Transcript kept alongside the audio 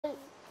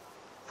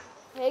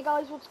Hey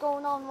guys, what's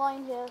going on?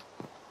 Ryan here,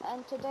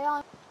 and today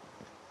I'm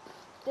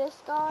this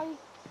guy,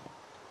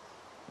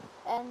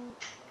 and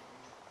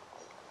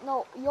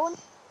no, your name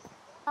will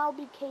now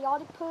be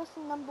chaotic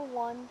person number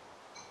 1,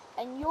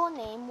 and your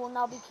name will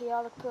now be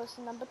chaotic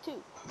person number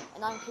 2,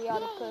 and I'm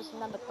chaotic person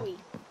number 3.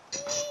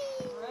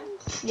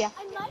 Yeah.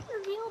 I might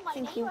reveal my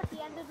name at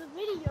the end of the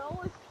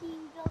video if he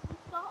doesn't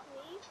stop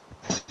me.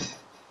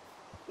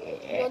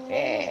 Your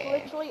name is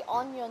literally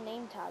on your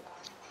name tag.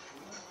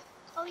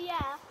 Oh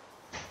yeah.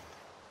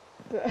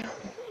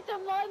 So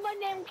why my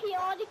name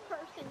chaotic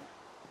person?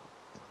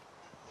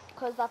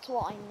 Cause that's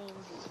what I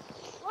named you.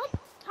 Well,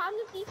 time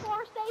of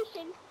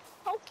deforestation.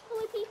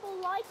 Hopefully people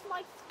like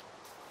what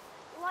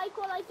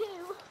I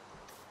do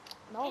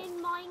No, in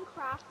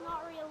Minecraft,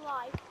 not real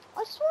life.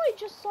 I swear I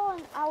just saw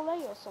an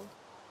LA or something.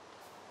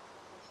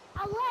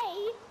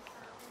 LA?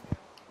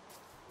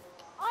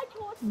 I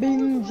thought Bing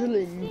those were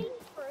chilling.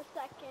 extinct for a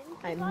second.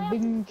 I'm I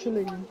bing haven't seen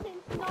chilling. one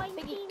since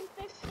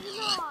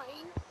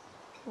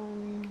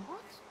 1959. What?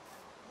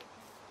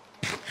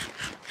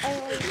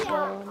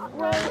 Yeah,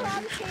 I'm a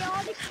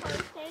chaotic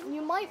person.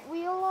 You might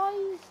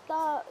realize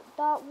that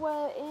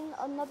we're in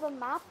another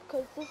map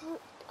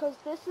because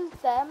this is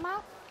their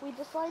map. We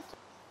decided to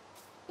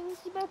change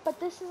a bit, but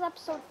this is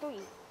episode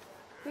 3.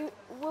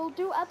 We'll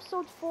do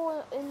episode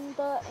 4 in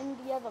the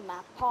other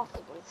map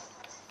possibly.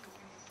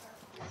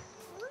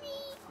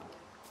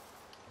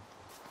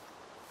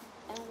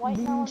 And right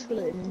now I'm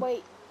being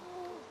wait.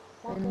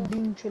 I'm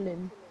being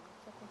chilling.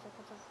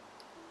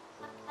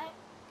 One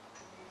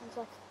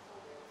sec.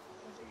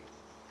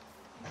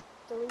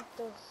 Delete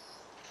this.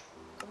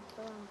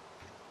 Confirm.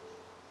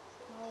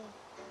 No.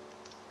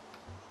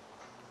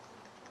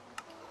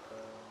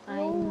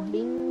 I'm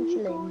being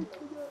chilling.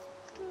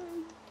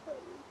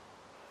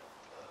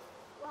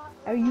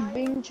 Are you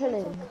being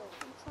chilling?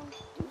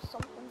 Do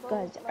something, bro.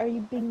 Guys, are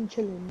you being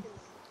chilling?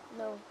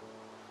 No.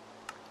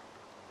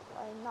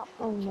 I'm not.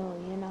 Oh no,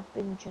 you're not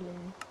being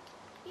chilling.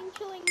 Being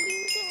chilling.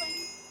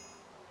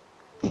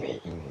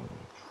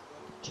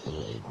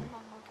 Chilling.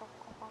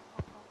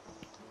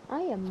 I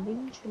am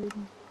being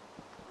chilling.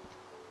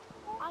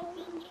 I've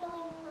been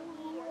chilling for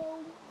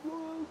years.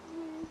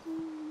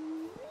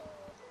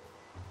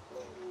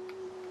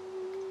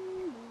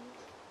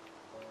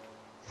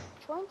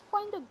 Trying to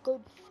find a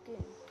good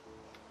skin.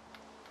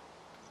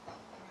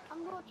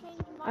 I'm gonna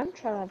change my I'm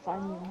trying to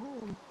find your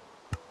home.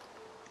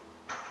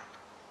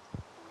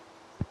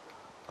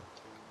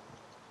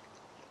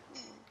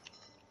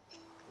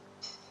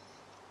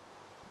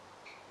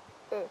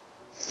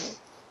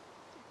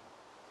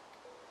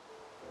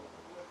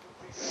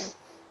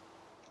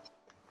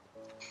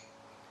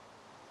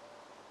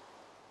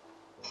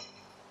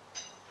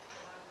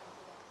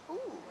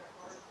 Ooh,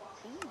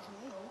 these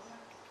maybe.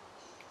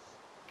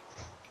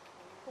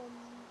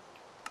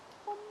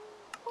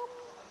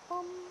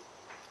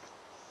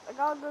 I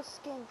got a good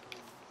skin.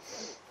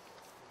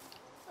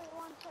 Wait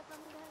 1 second, I'm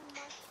getting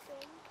my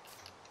skin.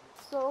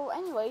 So,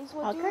 anyways,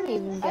 I can't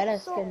even get a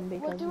skin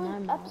because my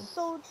mouse.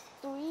 Episode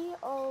 3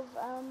 of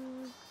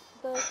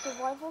the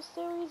survival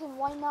series, and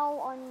right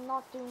now I'm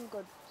not doing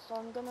good. So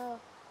I'm gonna.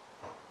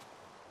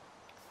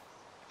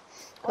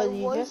 Because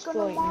you just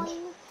joined.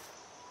 Mine,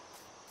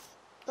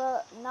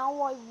 but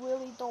now I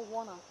really don't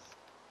wanna.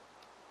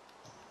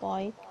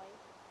 Why?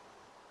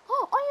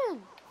 Oh,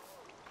 iron!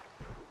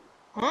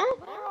 Huh?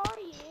 Where are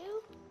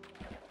you?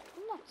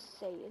 I'm not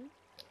saying.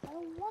 I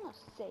don't wanna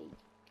say.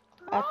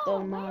 At the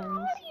Where mines.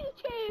 are you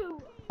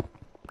two?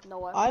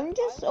 Nowhere. I'm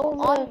just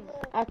over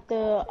at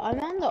the. I'm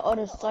on the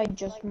other side,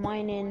 just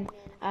mining.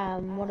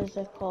 What is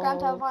it called? I'm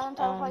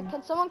terrified.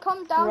 Can someone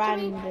come down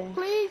to me,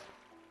 please?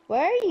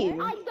 Where are you?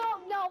 I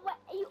don't know where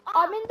you are.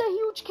 I'm in the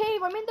huge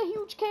cave. I'm in the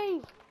huge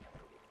cave.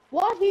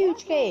 What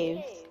huge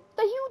cave?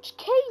 The huge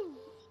cave,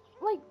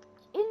 like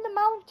in the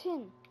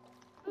mountain.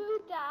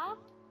 Buddha.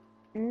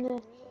 In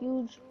the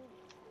huge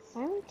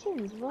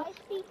mountains. What? I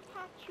see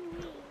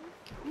Tatooine.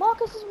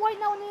 Marcus is right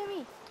now near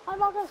me. Hi,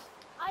 Marcus.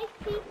 I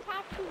see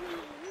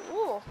Tatooine.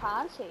 Oh,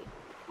 fancy.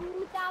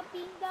 Buddha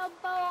be the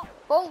boat.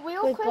 But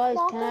real Wait, quick, guys,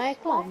 Marcus, can I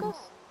climb? Marcus,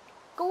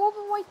 go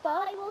over right there.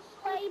 I will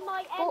slay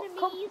my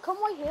enemies. Come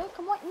right here.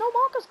 Come right. No,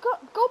 Marcus, go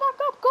back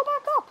up. Go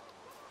back up.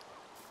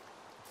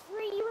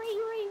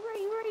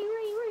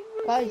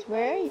 Guys,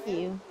 where are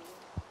you?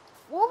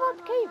 Over at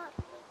the cave.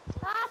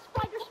 Ah,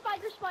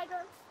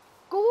 spider.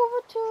 Go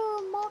over to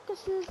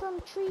Marcus's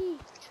tree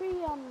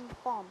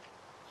farm.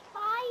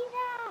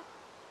 Spider.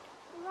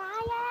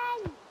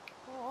 Ryan.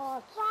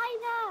 What?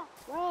 Spider.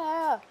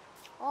 Where?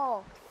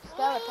 Oh,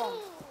 skeleton.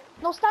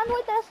 No, stand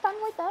right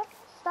there.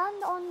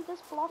 Stand on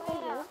this block right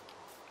here.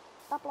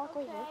 That block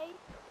right here.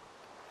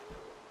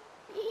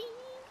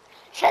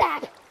 Shut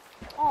up!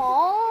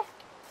 Aww.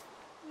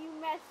 You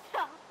messed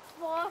up,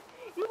 boy.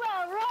 You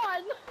better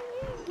run.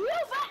 You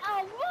better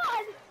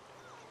run.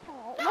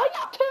 Oh, why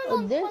you turn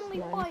on this friendly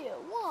one. fire?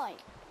 Why?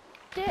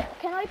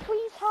 Can I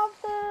please have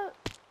the...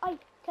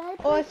 Can I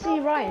please Oh, I see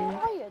have Ryan. the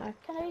iron?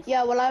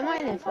 Yeah, well, I'm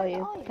mining for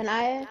you. Can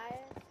I?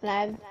 Can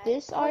I have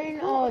this iron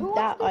who or wants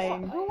that this?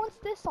 iron? Who wants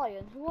this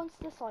iron? Who wants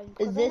this iron?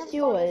 Is 'Cause I this never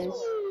saw this yours?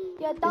 one.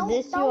 Yeah, Is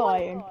this that your one.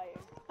 iron?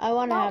 I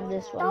want to That, have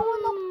this that one.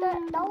 one up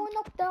there. That one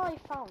up there I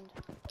found.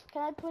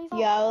 Can I please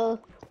have?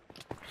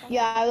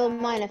 Yeah, I will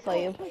mine it for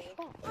you.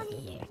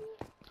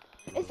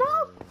 Is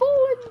that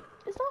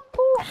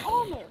full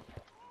armor?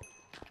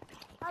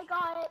 I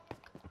got it.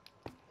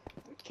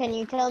 Can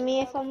you tell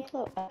me if I'm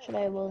close?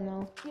 Actually, I will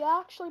know. Yeah,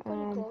 actually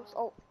pretty close.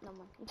 Oh, never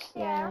mind.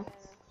 Yeah.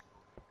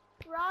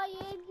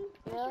 Ryan,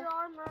 where's Yeah. your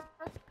armor?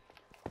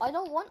 I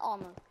don't want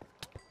armor.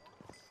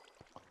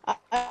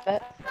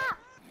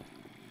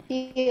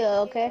 Here,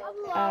 okay.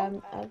 I'm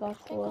low. I got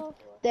Okay, 4. cool.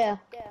 There.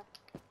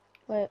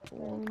 Wait,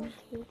 1,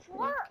 2, 3,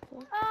 What?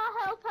 4.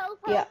 Help, help,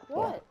 Yeah. help.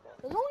 What?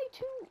 There's only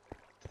 2.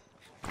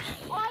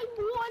 I'm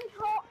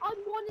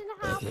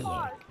 1.5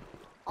 heart.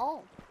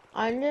 Oh.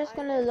 I'm just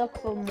gonna look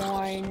for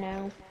more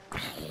now.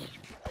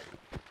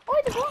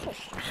 Oh, the rocket.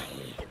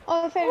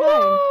 Oh, I found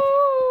iron.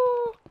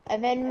 I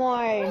found more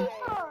iron.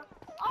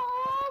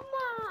 Oh,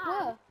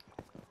 man. Where?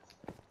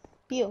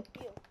 You.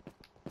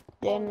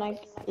 Then,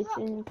 like, it's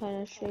in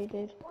kind of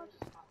shaded.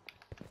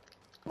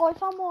 Oh, I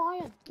found more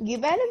iron. You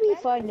better be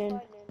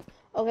finding.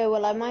 Okay,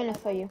 well, I mine it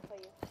for you.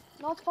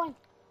 No, it's fine.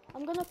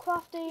 I'm gonna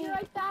craft Be a...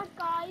 right back,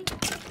 guys.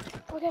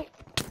 Okay.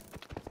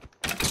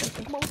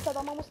 I'm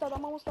almost dead.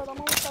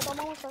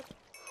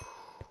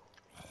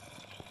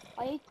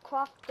 I need to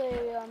craft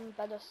a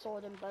better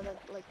sword and better,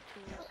 like,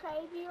 tools.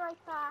 Okay, be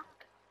right back.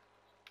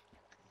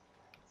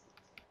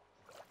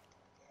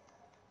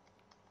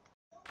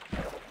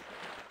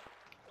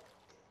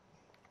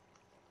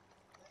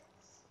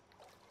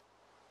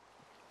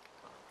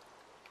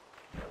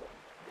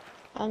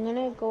 I'm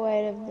gonna go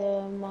out of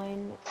the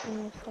mine in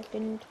a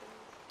second.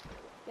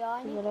 Yeah,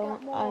 I need to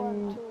get more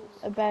I'm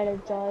tools. about to I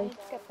die. need to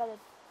get better,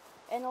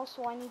 and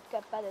also I need to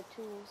get better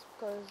tools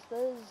because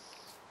there's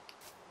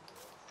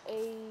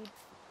a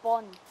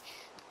bunch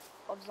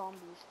of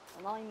zombies,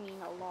 and I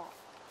mean a lot.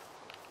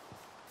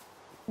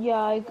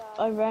 Yeah,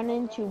 I ran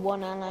into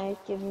one and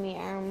it gave me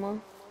armor.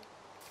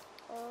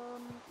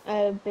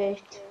 A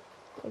bit.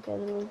 Like a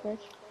little bit.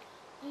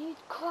 I need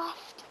to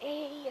craft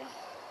a...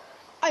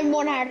 I'm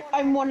one heart.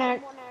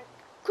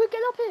 Quick,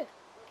 get up here!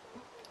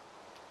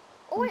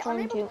 Oh I'm wait, I'm trying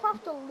able to. to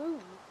craft a loom.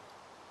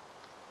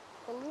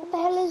 The loom What the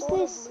hell is sort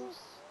this?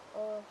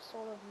 Of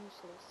sort of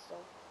useless, so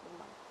never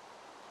mind.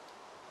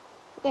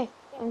 Okay,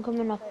 I'm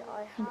coming up. Okay, I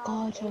Oh have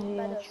god, a I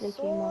better actually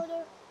came sword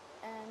up.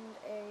 and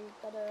a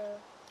better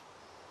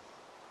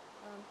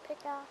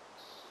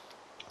pickaxe.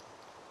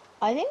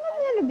 I think I'm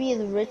gonna be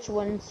the rich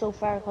one so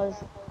far because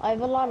I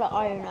have a lot of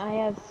iron. I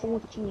have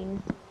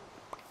 14.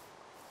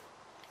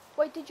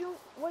 Wait,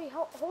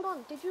 hold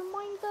on. Did you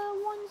mine the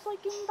ones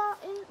like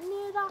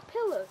near that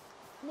pillar?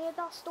 Near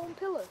that stone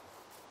pillar?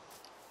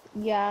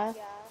 Yeah,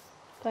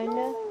 kinda.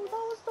 No, that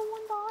was the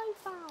one that I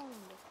found.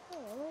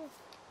 Oh.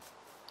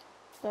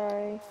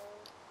 Sorry.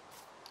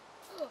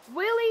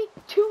 Really?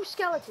 2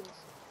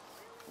 skeletons.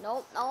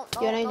 No.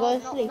 You wanna go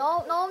to sleep?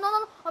 No.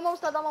 I'm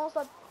almost dead.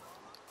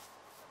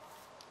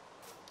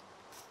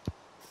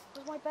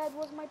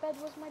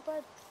 Where's my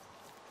bed?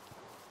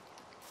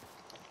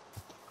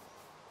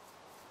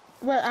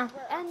 Well,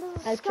 And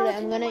there's a actually, I'm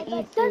skeleton in gonna my bed.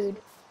 eat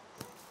food.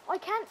 I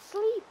can't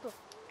sleep.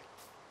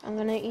 I'm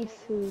gonna eat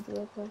food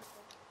real quick.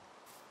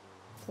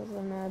 Because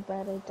I'm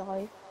about to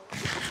die.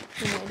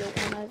 And I don't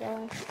wanna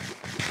die.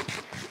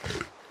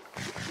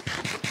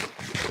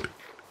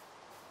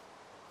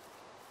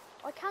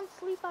 I can't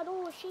sleep at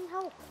all. Sheen,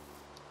 help.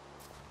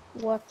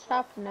 What's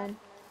happening?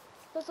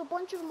 There's a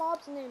bunch of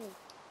mobs near me.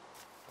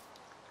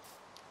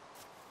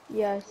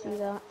 Yeah, I see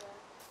that.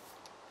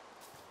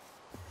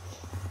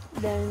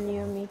 They're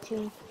near me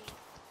too.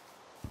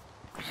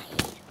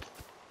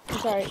 I'm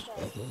sorry.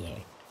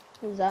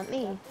 Is that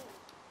me?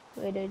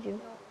 Wait, did you?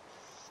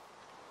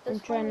 No. I'm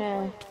trying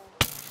to...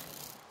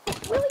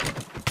 Really?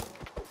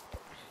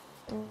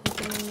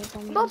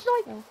 That's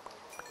right. Yeah.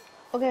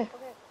 Okay,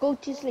 go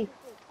to sleep.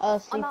 I'll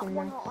sleep I'm at in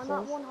one there. heart. I'm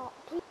at 1 heart.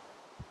 Please.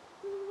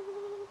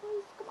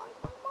 Come on.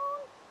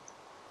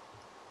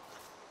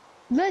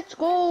 Let's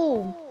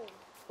go!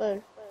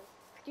 Good.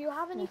 Do you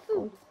have any Let's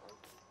food?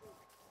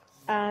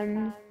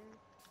 go.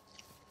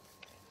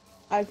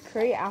 I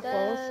create apples.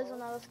 There's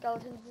another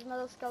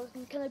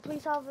skeleton. Can I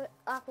please have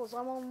apples?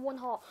 I'm on 1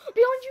 heart.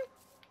 Behind you!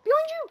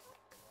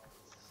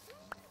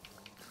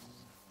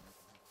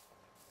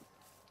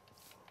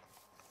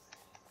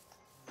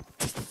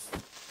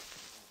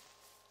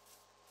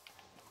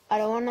 I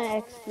don't want to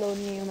explode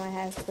near my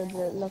house because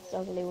it looks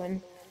ugly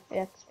when it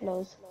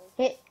explodes.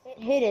 Hit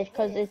it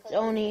because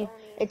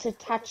it's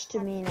attached to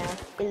me now.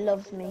 It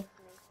loves me.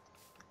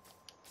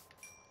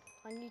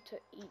 I need to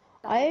eat.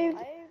 I have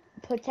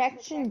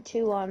protection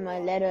 2 on my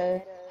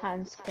leather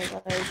hands because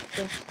I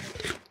just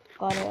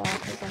got it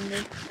off or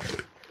something.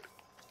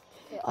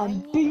 Okay, I'm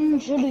being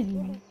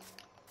chilling.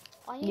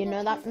 You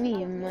know that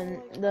meme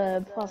when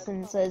the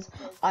person says,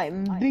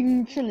 I'm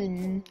being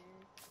chillin'?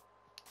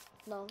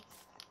 No.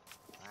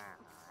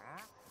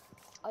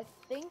 I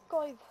think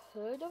I've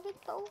heard of it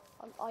though.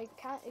 I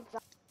can't exactly.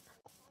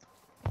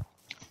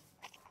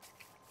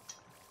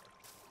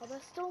 Are there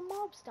still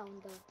mobs down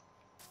there?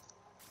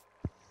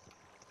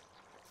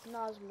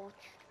 Not as much.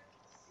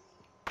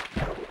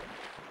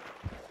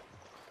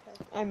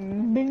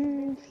 I'm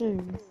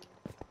binging.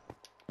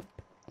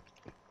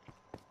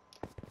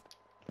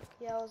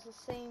 Yeah, it was the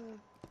same.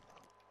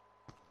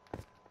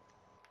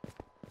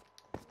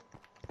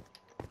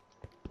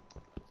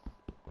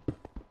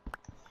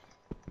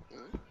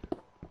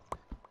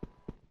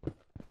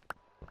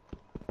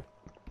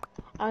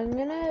 I'm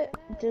gonna.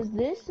 Does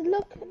this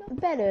look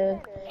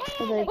better?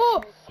 Chaotic,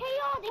 Oh!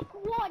 chaotic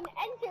 1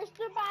 enters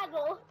the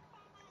battle.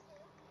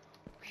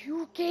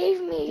 You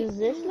gave me. Does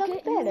this you look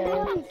You better?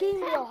 nearly gave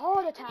me a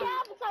heart attack. Yeah,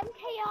 but I'm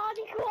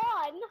chaotic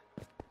 1.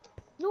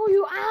 No,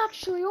 you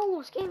actually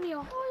almost gave me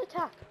a heart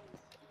attack.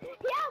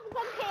 Yeah,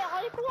 but I'm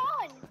chaotic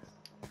 1.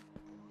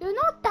 You're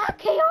not that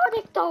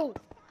chaotic though.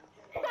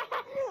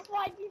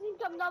 Why do you think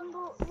I'm number?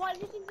 Why do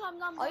you think I'm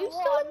number Are you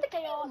 1? still in the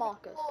game, chaotic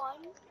Marcus?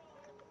 1?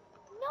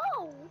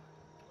 No.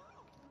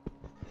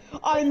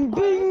 I'm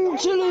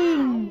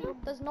binging.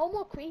 There's no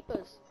more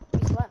creepers. We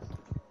slept.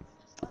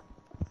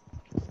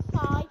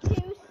 Side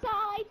to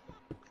side.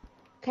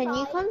 Can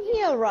you come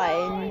here,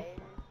 Ryan?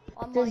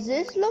 Does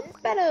this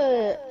look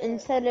better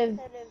instead of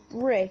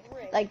brick?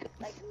 Like,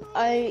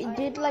 I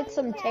did like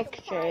some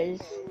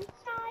textures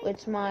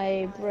with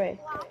my brick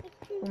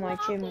for my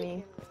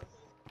chimney.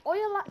 Oh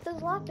yeah,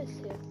 there's lapis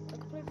here. I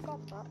completely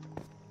forgot that.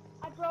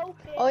 I broke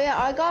it. Oh yeah,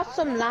 I got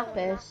some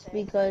lapis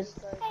because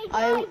Hey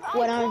I guys,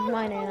 when I was broke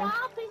mining. the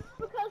lapis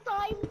because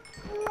I'm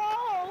pro.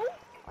 I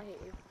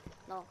hate you.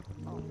 No,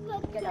 no.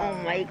 Let's Get go. out. Oh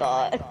my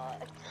god.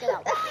 Get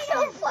out. That's Get so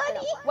out.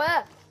 funny.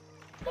 Where?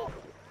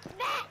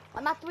 Nah.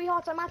 I'm at 3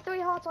 hearts. I'm at 3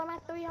 hearts. I'm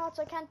at 3 hearts.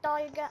 I can't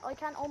die again. I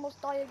can't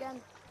almost die again.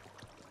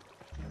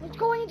 I need to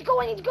go. I need to go.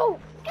 I need to go.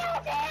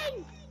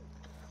 Skeleton!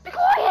 Be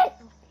quiet.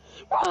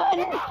 Run!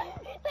 They're being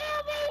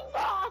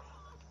boss.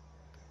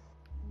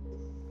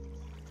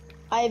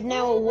 I have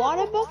now a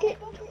water bucket.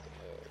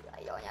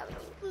 I don't have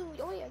any food.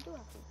 Oh yeah, I do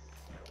have food.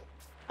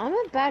 I'm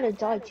about to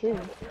die too.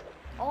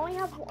 I only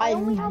have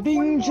I'm one more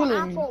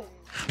vigilant. apple.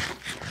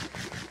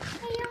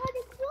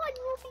 Chaotic 1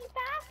 will be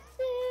back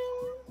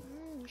soon.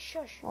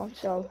 Shush. I'll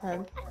show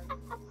him.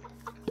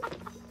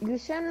 You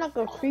sound like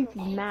a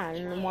creepy man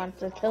and want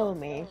to kill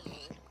me.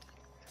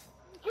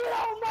 Get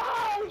out my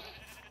house.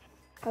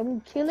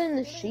 I'm killing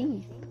the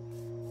sheep.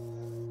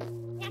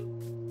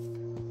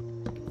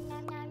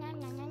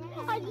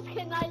 I just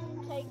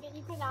didn't take it.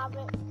 You can have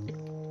it.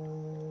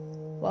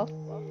 What?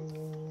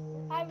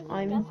 I was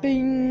I'm disgusted.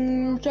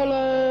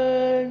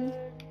 vigilant.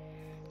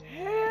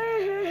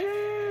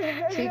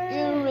 Shake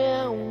it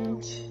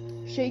around.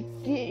 Shake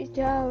it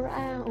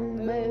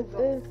around,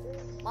 baby.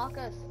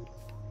 Marcus.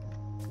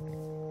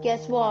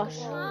 Guess what?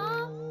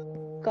 Huh?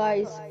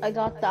 Guys, I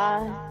got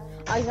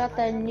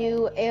the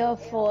new Air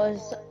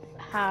Force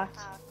hat.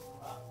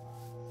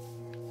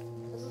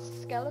 There's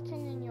a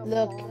skeleton in your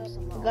Look, farm I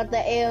somewhere. got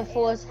the Air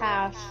Force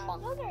hat.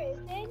 No, there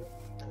isn't.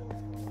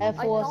 Air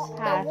I Force thought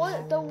hat.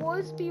 there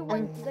was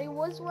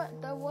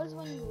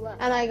when you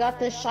left. And I got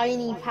the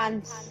shiny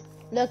pants.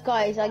 Look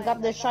guys, I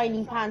got the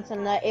shiny pants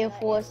and the Air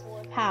Force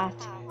hat.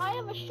 I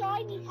have a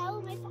shiny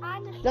helmet and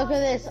a shiny... Look at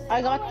this,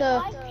 I got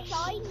the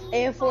shiny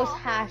Air Force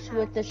hat. hat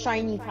with the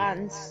shiny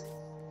pants.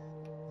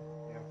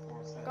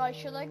 Guys,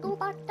 should I go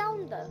back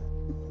down there?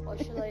 Or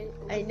should I...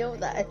 I know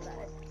that.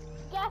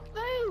 Get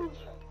food!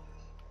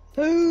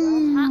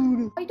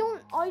 Food! I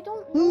don't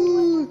know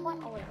where to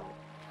find... Oh wait, no.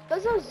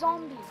 There's a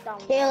zombie down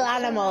there. Kill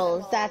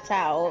animals, that's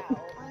how.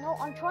 I know,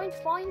 I'm trying to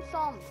find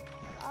some.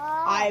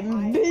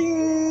 I'm You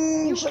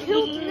being...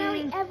 killed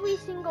nearly every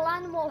single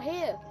animal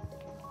here.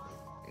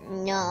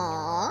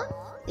 No,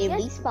 they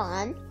Yes.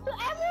 respawn. So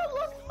everyone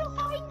looks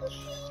behind the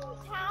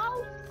scenes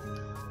house.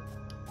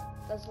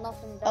 There's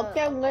nothing there.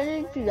 Okay, I'm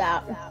gonna do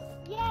that.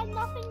 Yeah,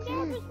 nothing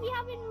there because we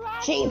haven't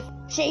run. Sheep,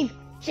 sheep,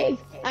 sheep,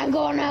 I'm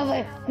going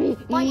over.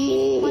 My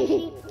sheep, my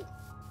sheep.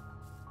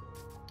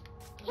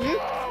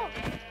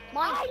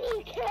 Mine. I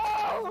need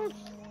kills!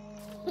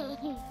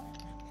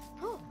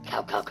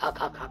 Cow, cow, cow, cow,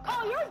 cow, cow.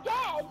 Oh, you're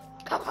dead!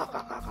 Cow, cow,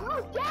 cow, cow, cow.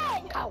 You're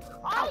dead! Cow,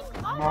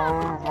 I'm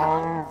not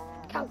dead!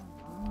 cow.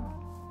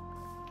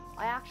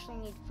 I actually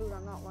need food,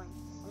 I'm not lying.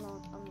 I'm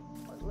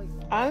like...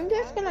 I'm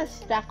just gonna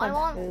stack I up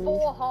want food.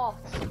 4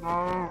 hearts.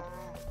 My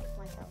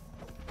cow.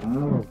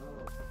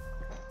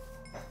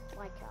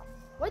 My cow.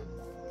 What?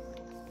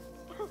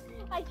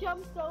 I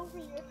jumped over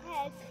your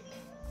head.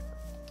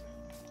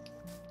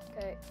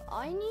 Okay,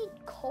 I need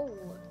coal.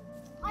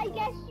 I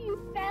guess you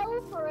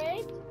fell for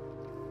it.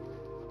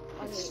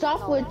 I need- Stop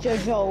no. with your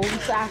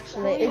jokes,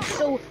 actually. It's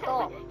so...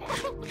 Stop.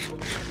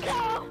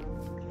 Go!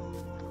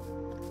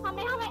 Hame.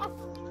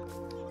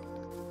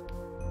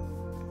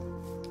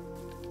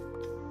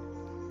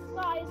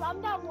 Guys,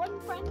 I'm that one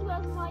friend who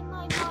has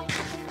 999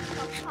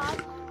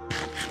 sometimes.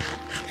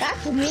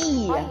 That's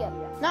me, I am.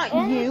 not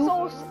And you. it's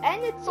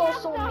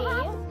also That me.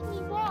 happened to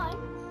me once.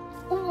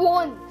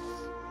 Once.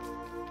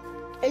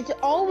 It's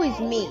always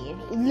me,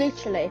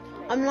 literally.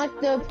 I'm like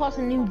the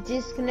person who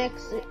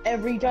disconnects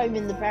every time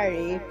in the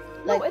party.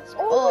 Like, No, it's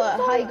always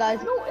oh, hi guys.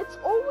 No, it's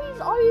always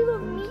either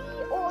me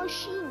or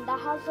machine that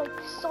has like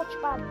such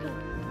bad ping.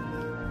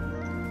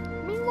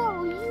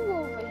 Meanwhile, you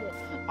over here.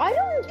 I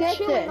don't get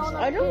chilling this. on a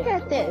I don't pig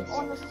get this.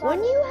 on the When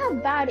side. you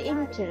have bad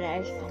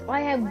internet, I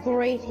have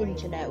great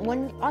internet.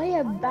 When I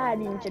have bad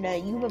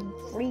internet, you have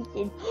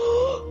freaking.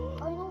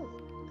 I know.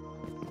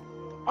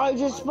 I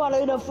just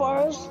spotted a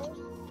forest,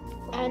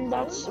 and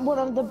that's one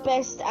of the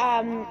best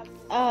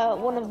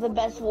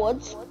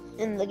woods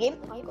in the game,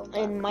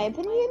 in my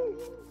opinion.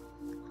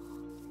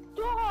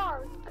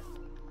 Dark.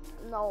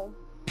 No.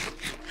 Is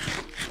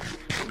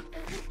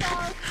it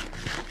dark?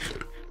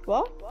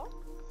 What?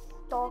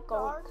 Dark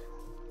Dark. oak.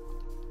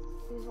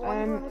 He's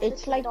wondering if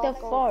It's like the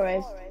dark oak.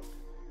 forest.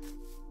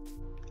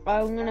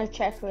 I'm gonna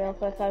check real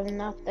quick. I'm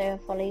not there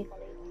fully.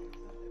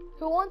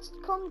 Who wants to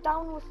come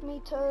down with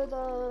me to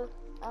the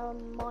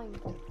mine?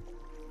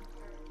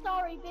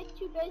 Sorry, bit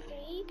too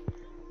busy.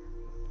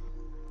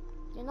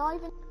 You're not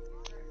even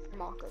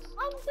Marcus.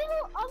 I'm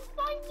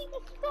finding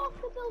a spot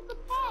to build the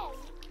pen.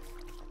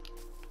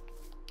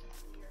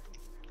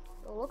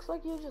 It looks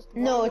like you just.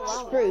 No, running it's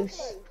around.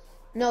 spruce.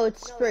 No,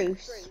 it's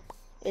spruce.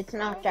 It's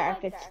not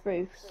dark. It's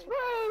spruce.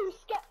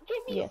 Spruce!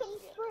 Give me Yes. some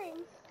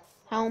spruce.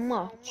 How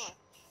much?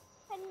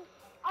 And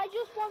I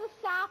just want a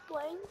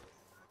sapling.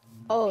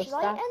 Oh, Should I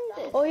stuff. end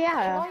this? Oh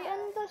yeah. Should I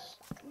end this?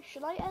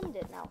 Should I end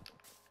it now?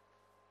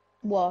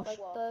 What? Like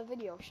the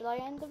video. Should I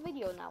end the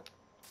video now?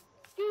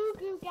 Goo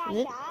goo Is gaga.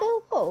 it still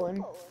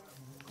going?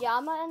 Yeah,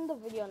 I'm gonna end the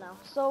video now.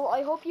 So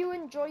I hope you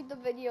enjoyed the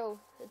video.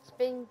 It's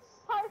been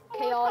Part 4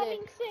 chaotic.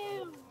 coming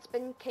soon. It's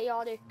been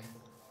chaotic. So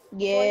I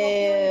hope you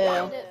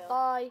Yeah. enjoyed it.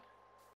 Bye.